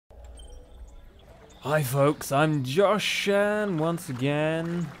Hi folks, I'm Josh and once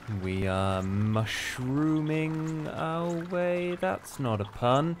again we are mushrooming our way. That's not a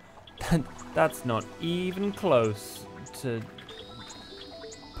pun. That's not even close to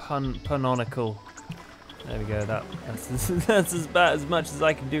punonical. There we go, that's about as much as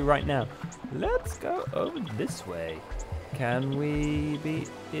I can do right now. Let's go over this way. Can we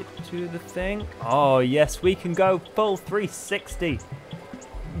beat it to the thing? Oh yes, we can go full 360.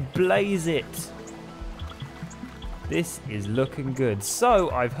 Blaze it. This is looking good. So,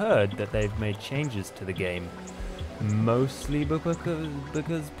 I've heard that they've made changes to the game. Mostly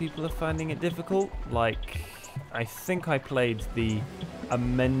because people are finding it difficult. Like, I think I played the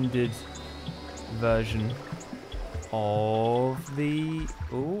amended version of the...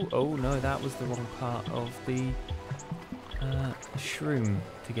 Oh no, that was the wrong part of the shroom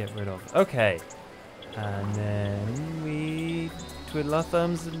to get rid of. Okay. And then we twiddle our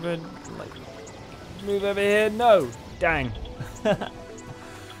thumbs and move over here. No! Dang.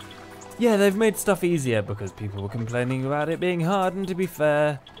 Yeah, they've made stuff easier because people were complaining about it being hard, and to be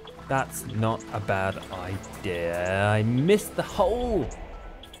fair, that's not a bad idea. I missed the hole!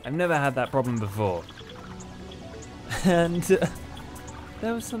 I've never had that problem before. And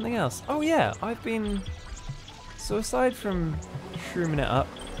there was something else. Oh yeah, so aside from shrooming it up,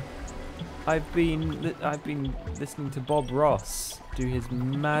 I've been listening to Bob Ross do his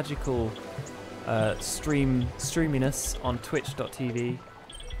magical streaminess on twitch.tv,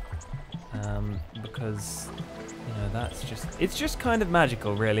 because it's just kind of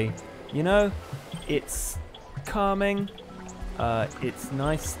magical, really. You know, it's calming, it's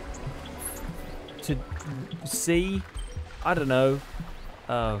nice to see. I don't know.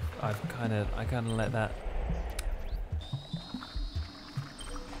 I kind of let that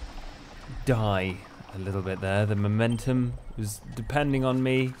die a little bit there. The momentum was depending on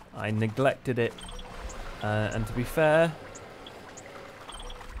me. I neglected it, and to be fair,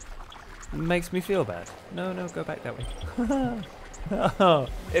 it makes me feel bad. No, go back that way. Oh,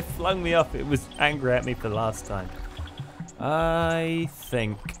 it flung me off. It was angry at me for the last time. I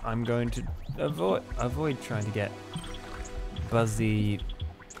think I'm going to avoid trying to get Buzzy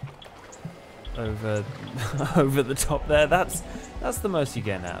over over the top there. That's the most you're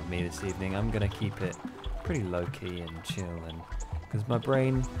getting out of me this evening. I'm gonna keep it pretty low-key and chill, and because my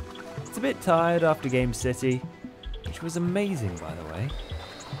brain, it's a bit tired after Game City, which was amazing, by the way.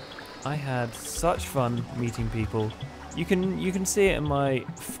 I had such fun meeting people. You can see it in my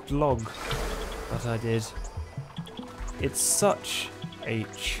vlog that I did. It's such a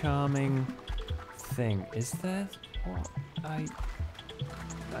charming thing. Is there what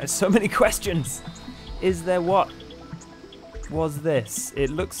there's so many questions. Is there what was this? It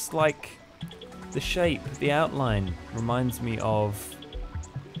looks like the shape, the outline reminds me of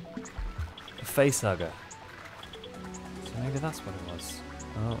a facehugger. So maybe that's what it was.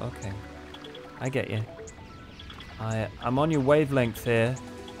 Oh, okay. I get you. I'm on your wavelength here.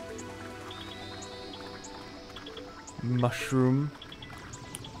 Mushroominator.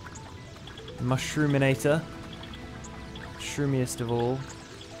 Shroomiest of all.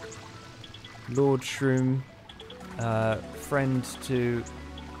 Lord Shroom. Friend to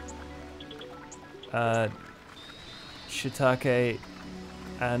shiitake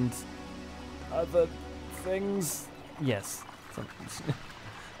and other things. Yes. It's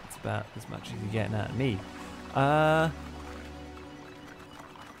about as much as you're getting out of me.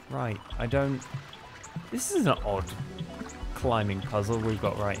 Right, this is an odd climbing puzzle we've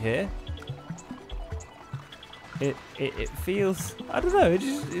got right here. It feels, I don't know, it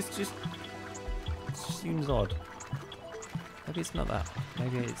just seems odd. Maybe it's not that.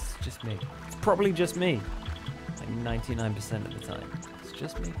 Maybe it's just me. It's probably just me. Like 99% of the time. It's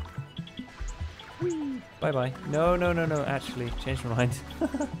just me. Whee! Bye-bye. No, actually, changed my mind.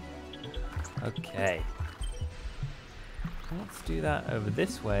 Okay. Let's do that over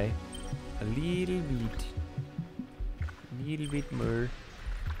this way. A little bit more.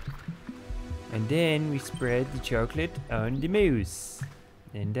 And then we spread the chocolate on the mousse.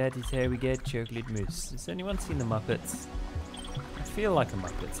 And that is how we get chocolate mousse. Has anyone seen the Muppets? I feel like a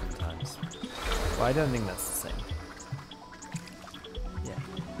Muppet sometimes. But I don't think that's the same. Yeah.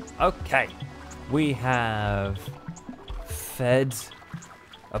 Okay. We have fed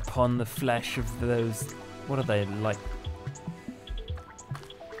upon the flesh of those... What are they like?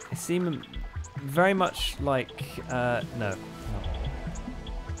 They seem very much like... no.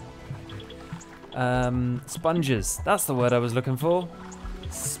 Sponges. That's the word I was looking for.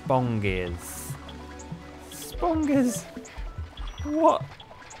 Sponges. Sponges. What?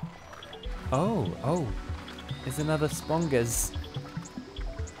 Oh. There's another sponges.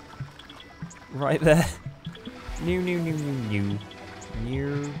 right there. New, new, new, new, new.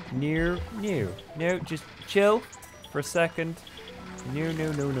 New, new, new. No, just chill for a second. No,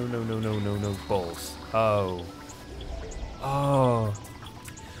 no, no, no, no, no, no, no, no, balls. Oh. Oh.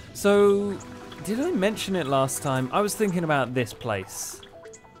 So, did I mention it last time? I was thinking about this place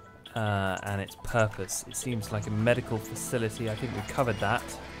and its purpose. It seems like a medical facility. I think we covered that.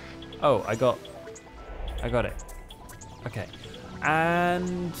 Oh, I got it. Okay.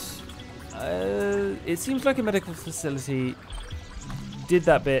 And it seems like a medical facility. Did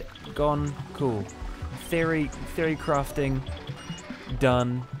that bit. Gone. Cool. Theory crafting.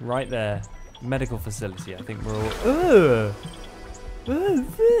 Done. Right there. Medical facility. I think we're all...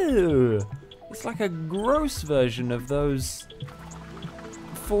 It's like a gross version of those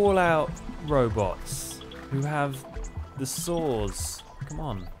Fallout robots who have the saws. Come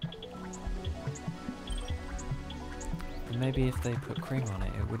on. And maybe if they put cream on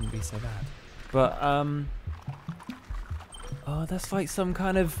it, it wouldn't be so bad. But, oh, that's like some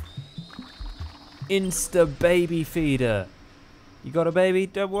kind of Insta baby feeder. You got a baby?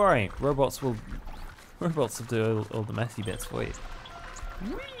 Don't worry. Robots will do all the messy bits for you.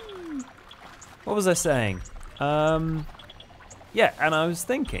 Whee! What was I saying? Yeah, and I was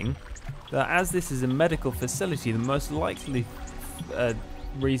thinking that as this is a medical facility, the most likely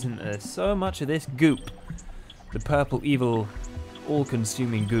reason there's so much of this goop, the purple, evil,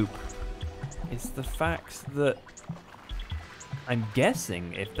 all-consuming goop, is the fact that I'm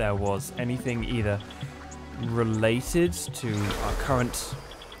guessing if there was anything either related to our current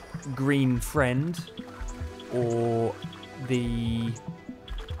green friend or the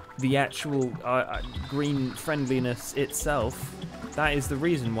actual green friendliness itself, that is the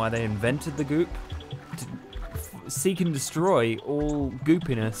reason why they invented the goop, to seek and destroy all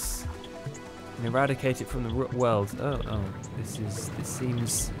goopiness and eradicate it from the world. Oh, this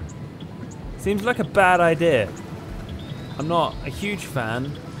seems like a bad idea. I'm not a huge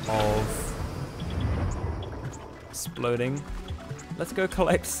fan of exploding. Let's go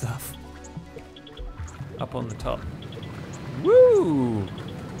collect stuff up on the top. Woo!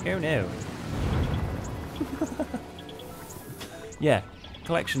 Oh no. Yeah,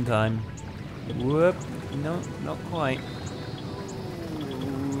 collection time. Whoop. No, not quite.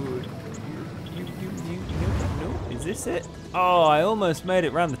 No. Is this it? Oh, I almost made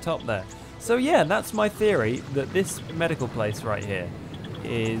it round the top there. So yeah, that's my theory, that this medical place right here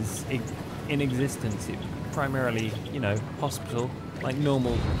is in existence. It primarily, you know, hospital, like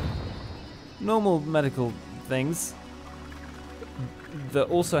normal medical things that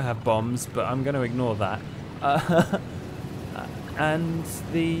also have bombs, but I'm going to ignore that. And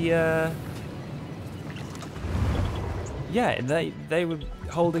the yeah, they were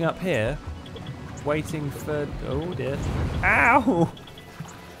holding up here, waiting for, oh dear, ow,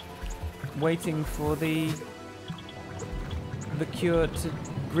 waiting for the cure to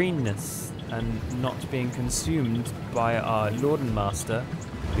greenness and not being consumed by our Lord and Master,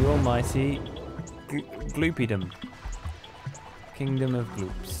 the almighty Gloopydom. Kingdom of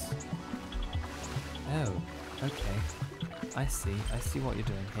Gloops. Oh, okay. I see what you're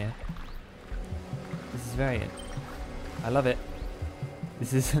doing here. This is very... I love it.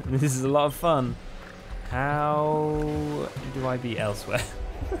 This is a lot of fun. How do I be elsewhere?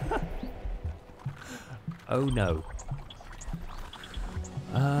 Oh no.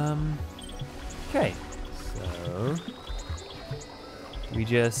 Okay. So we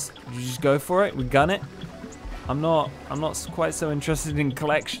just go for it. We gun it. I'm not quite so interested in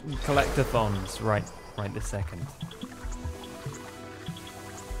collectathons right this second.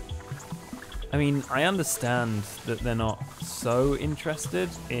 I mean, I understand that they're not so interested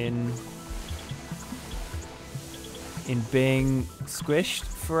in being squished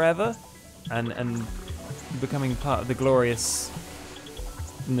forever and becoming part of the gloriousness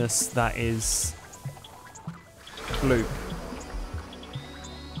that is Gloop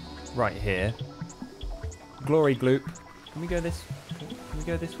right here. Glory Gloop. Can we go this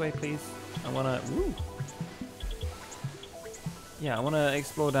way, please? I wanna. Woo. Yeah, I wanna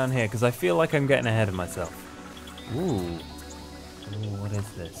explore down here because I feel like I'm getting ahead of myself. Ooh. Ooh, what is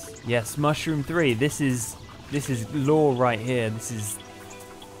this? Yes, Mushroom 3. This is lore right here. This is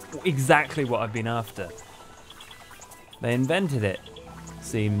exactly what I've been after. They invented it.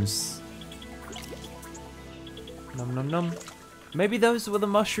 Seems. Nom nom nom. Maybe those were the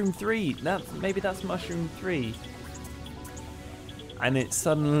Mushroom 3. Maybe that's Mushroom 3. And it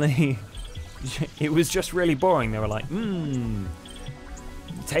suddenly... it was just really boring. They were like,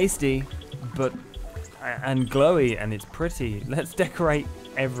 tasty, but... and glowy, and it's pretty. Let's decorate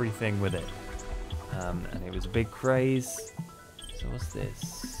everything with it. And it was a big craze. So what's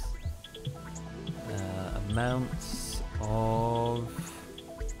this? amounts of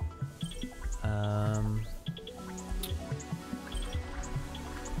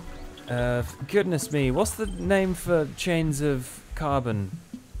goodness me, what's the name for chains of carbon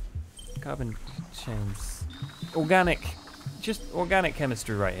chains? Just organic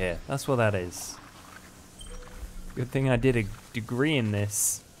chemistry right here. That's what that is. Good thing I did a degree in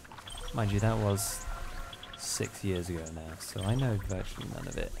this. Mind you, that was 6 years ago now, so I know virtually none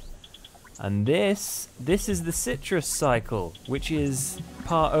of it. And this is the citrus cycle, which is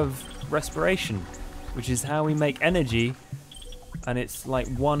part of respiration, which is how we make energy, and it's like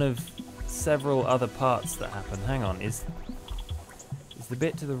one of several other parts that happen. Hang on, is the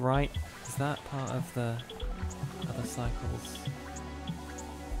bit to the right, is that part of the other cycles?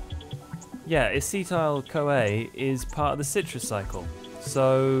 Yeah, acetyl-CoA is part of the citrus cycle.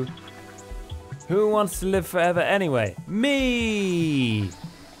 So, who wants to live forever anyway? Me!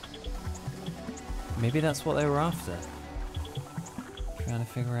 Maybe that's what they were after. Trying to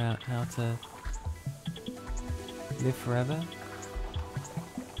figure out how to live forever.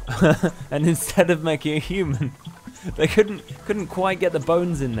 And instead of making a human, they couldn't quite get the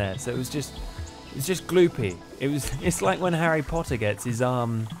bones in there, so it was just gloopy. It's like when Harry Potter gets his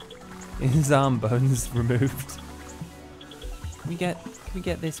arm bones removed. Can we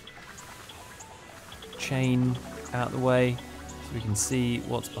get this chain out of the way so we can see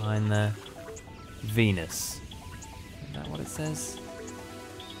what's behind there? Venus. Is that what it says?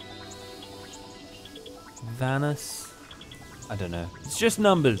 Vanus? I don't know. It's just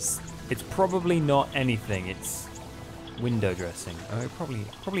numbers. It's probably not anything. It's window dressing. Oh, it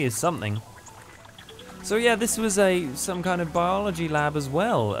probably is something. So yeah, this was some kind of biology lab as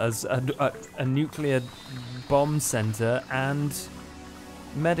well as a nuclear bomb center and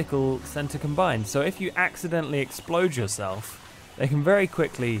medical center combined. So if you accidentally explode yourself, they can very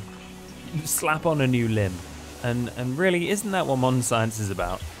quickly slap on a new limb. And really, isn't that what modern science is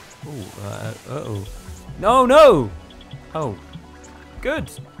about? Ooh, uh-oh. No! Oh, good.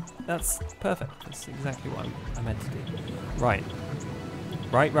 That's perfect. That's exactly what I meant to do. Right.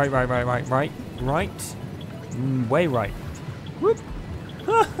 Right. Way right. Whoop.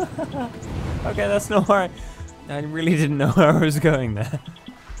 Okay, that's not where I really didn't know where I was going there.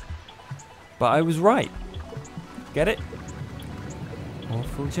 But I was right. Get it?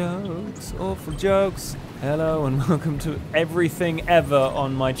 Awful jokes, awful jokes. Hello and welcome to everything ever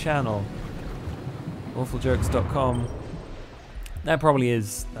on my channel. Awfuljokes.com. That probably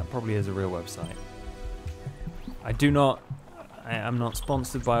is a real website. I'm not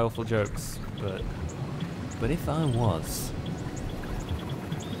sponsored by Awful Jokes, but if I was,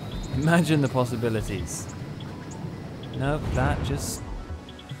 imagine the possibilities. No, that just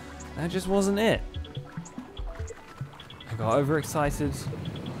wasn't it. I got overexcited.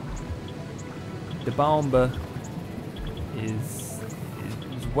 The bomba is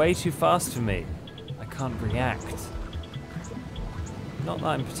way too fast for me. I can't react. Not that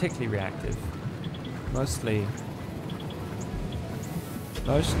I'm particularly reactive. Mostly.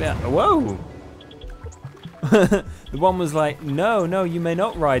 Whoa! The one was like, no, you may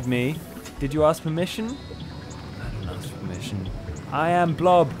not ride me. Did you ask permission? I didn't ask permission. I am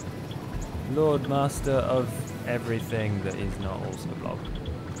Blob, Lord Master of everything that is not also Blob.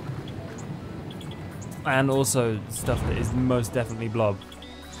 And also stuff that is most definitely Blob.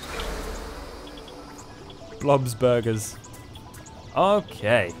 Blob's Burgers.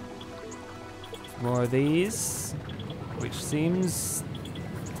 Okay. More of these. Which seems...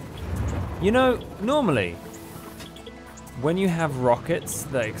 You know, normally, when you have rockets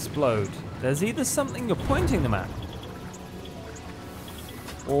that explode, there's either something you're pointing them at,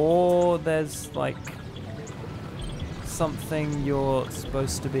 or there's, like, something you're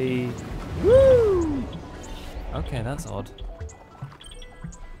supposed to be... Woo! Okay, that's odd.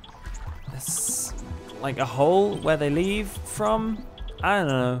 There's, like, a hole where they leave from? I don't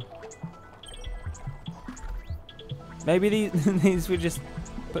know. Maybe these were just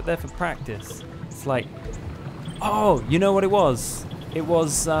put there for practice. It's like, oh, you know what it was? It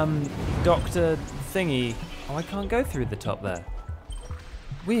was Dr. Thingy. Oh, I can't go through the top there.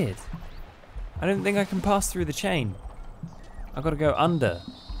 Weird. I don't think I can pass through the chain. I've got to go under,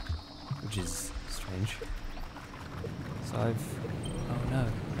 which is strange. So oh no,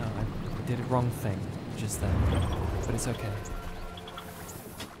 I did a wrong thing just then, but it's okay.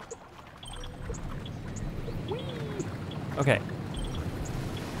 Okay.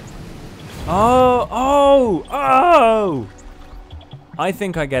 Oh! I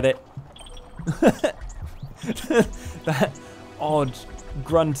think I get it. That odd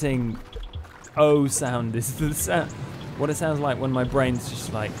grunting "oh" sound is the sound. What it sounds like when my brain's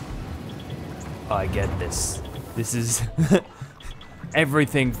just like I get this. This is...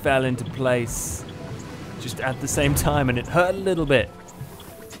 Everything fell into place just at the same time, and it hurt a little bit.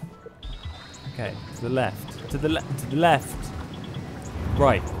 Okay, to the left. To the left.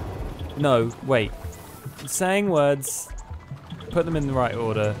 Right. No, wait. Saying words. Put them in the right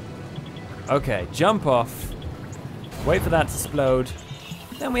order. Okay, jump off. Wait for that to explode.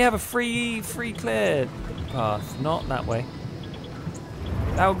 Then we have a free clear path. Not that way.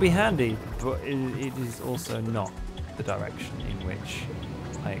 That would be handy, but it is also not the direction in which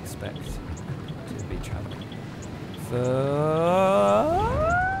I expect to be traveling. No!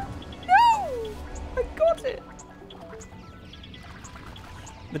 I got it!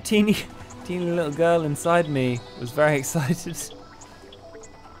 The teeny little girl inside me was very excited.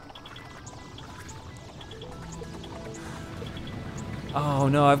 Oh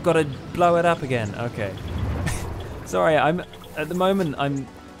no, I've got to blow it up again. Okay. Sorry, at the moment I'm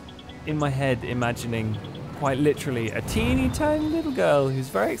in my head imagining quite literally a teeny tiny little girl who's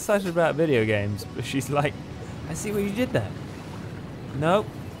very excited about video games, but she's like, I see what you did there. Nope.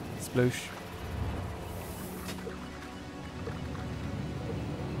 Sploosh.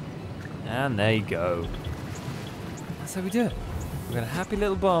 And there you go. That's how we do it. We've got a happy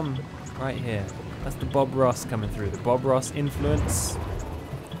little bomb right here. That's the Bob Ross coming through. The Bob Ross influence.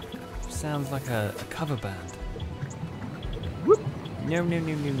 Sounds like a cover band. Whoop. No, no,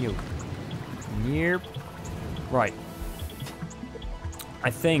 no, no, no. Yep. Right. I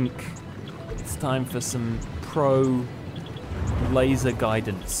think it's time for some pro laser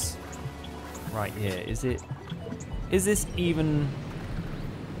guidance. Right here. Is this even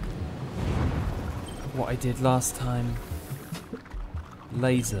what I did last time?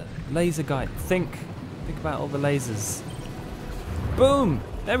 Laser guide. Think about all the lasers. Boom!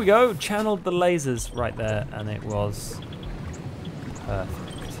 There we go. Channeled the lasers right there, and it was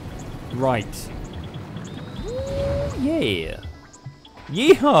perfect. Right. Yeah.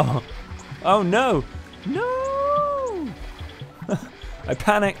 Yeehaw! Oh no! No! I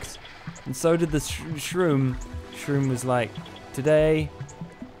panicked, and so did the shroom. Shroom was like, "Today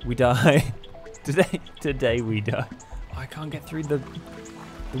we die. Today we die." Oh, I can't get through the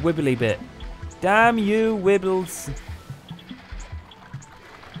wibbly bit. Damn you, Wibbles!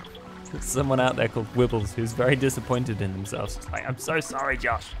 There's someone out there called Wibbles who's very disappointed in themselves. It's like, I'm so sorry,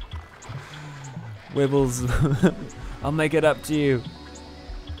 Josh. Wibbles, I'll make it up to you.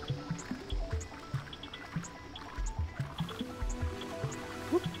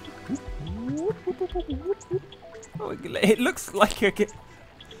 Oh, it looks like a...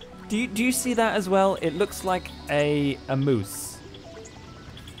 Do you see that as well? It looks like a moose.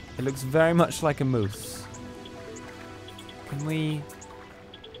 It looks very much like a moose. Can we...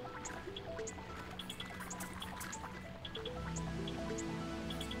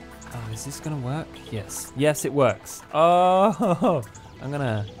 Oh, is this gonna work? Yes. Yes, it works. Oh, I'm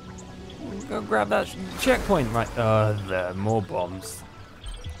gonna go grab that checkpoint. Right. There. More bombs.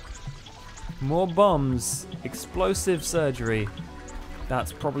 More bombs. Explosive surgery.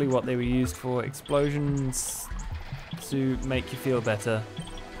 That's probably what they were used for. Explosions to make you feel better.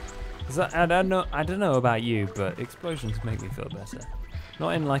 I don't know about you, but explosions make me feel better.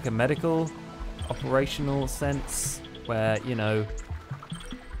 Not in like a medical, operational sense, where, you know,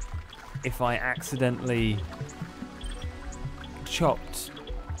 if I accidentally chopped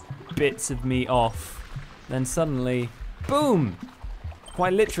bits of me off, then suddenly, boom!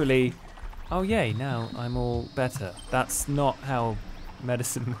 Quite literally, oh yay, now I'm all better. That's not how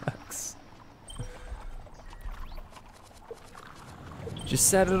medicine works. Just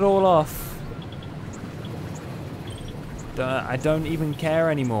set it all off. I don't even care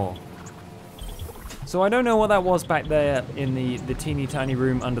anymore. So I don't know what that was back there in the teeny tiny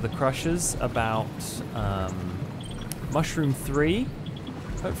room under the crushers about Mushroom 3.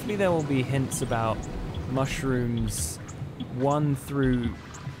 Hopefully there will be hints about mushrooms 1 through...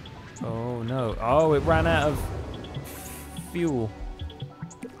 Oh no. Oh, it ran out of fuel.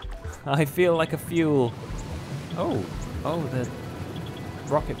 I feel like a fuel. Oh, the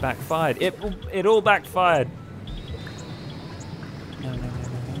rocket backfired. It all backfired. No.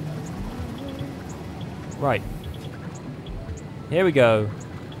 Right. Here we go.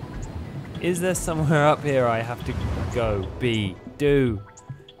 Is there somewhere up here I have to go? Do.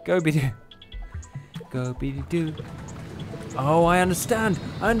 Go be-do. Go be-do. Oh, I understand.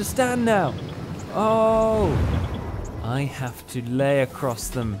 I understand now. Oh. I have to lay across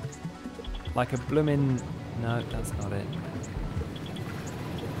them like a bloomin'... No, that's not it.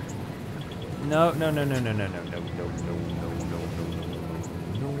 No.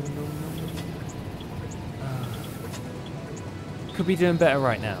 Could be doing better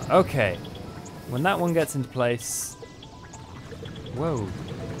right now. Okay. When that one gets into place... Whoa.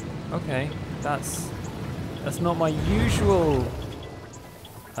 Okay, that's not my usual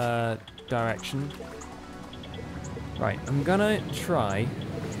direction. Right, I'm gonna try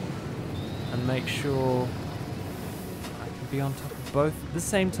and make sure I can be on top of both at the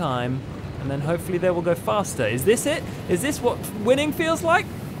same time, and then hopefully they will go faster. Is this it? Is this what winning feels like?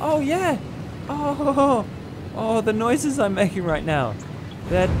 Oh yeah. Oh, the noises I'm making right now.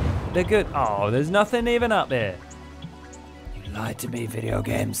 They're good. Oh, there's nothing even up there. You lied to me, video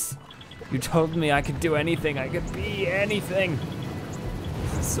games. You told me I could do anything. I could be anything.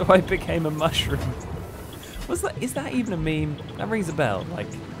 So I became a mushroom. What's that? Is that even a meme? That rings a bell. Like,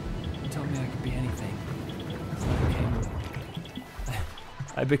 you told me I could be anything. So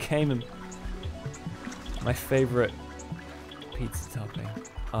I became my favorite pizza topping.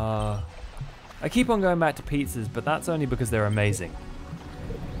 I keep on going back to pizzas, but that's only because they're amazing.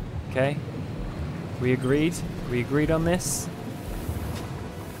 Okay? We agreed? We agreed on this?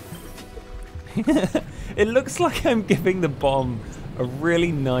 It looks like I'm giving the bomb a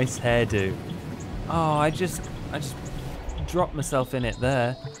really nice hairdo. Oh, I just dropped myself in it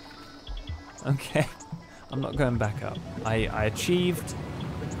there. Okay, I'm not going back up. I achieved.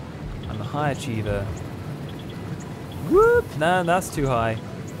 I'm a high achiever. Whoop! No, that's too high.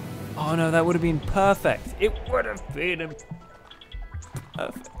 Oh no, that would have been perfect. It would have been a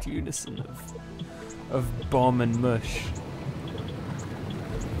perfect unison of bomb and mush.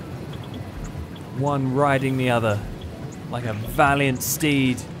 One riding the other like a valiant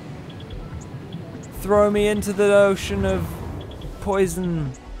steed. Throw me into the ocean of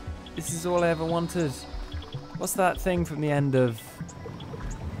poison. This is all I ever wanted. What's that thing from the end of...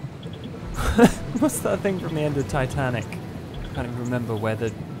 What's that thing from the end of Titanic? I can't even remember where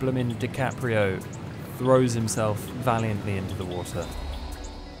the bloomin' DiCaprio throws himself valiantly into the water.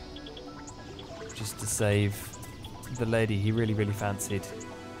 Just to save the lady he really, really fancied.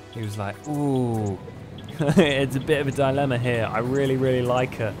 He was like, ooh, it's a bit of a dilemma here. I really, really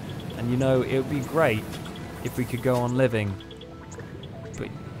like her. And you know, it would be great if we could go on living. But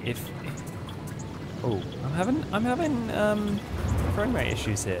if... Oh, I'm having frame rate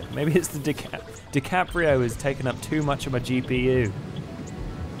issues here. Maybe it's the DiCaprio has taken up too much of my GPU.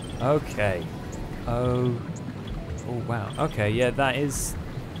 Okay. Oh wow. Okay, yeah, that is...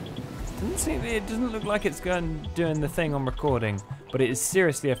 It doesn't look like it's doing the thing on recording, but it is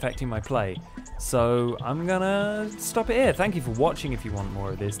seriously affecting my play. So I'm gonna stop it here. Thank you for watching. If you want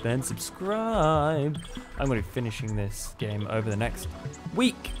more of this, then subscribe. I'm gonna be finishing this game over the next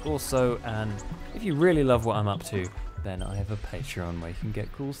week also, and if you really love what I'm up to, then I have a Patreon where you can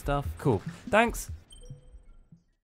get cool stuff. Cool. Thanks.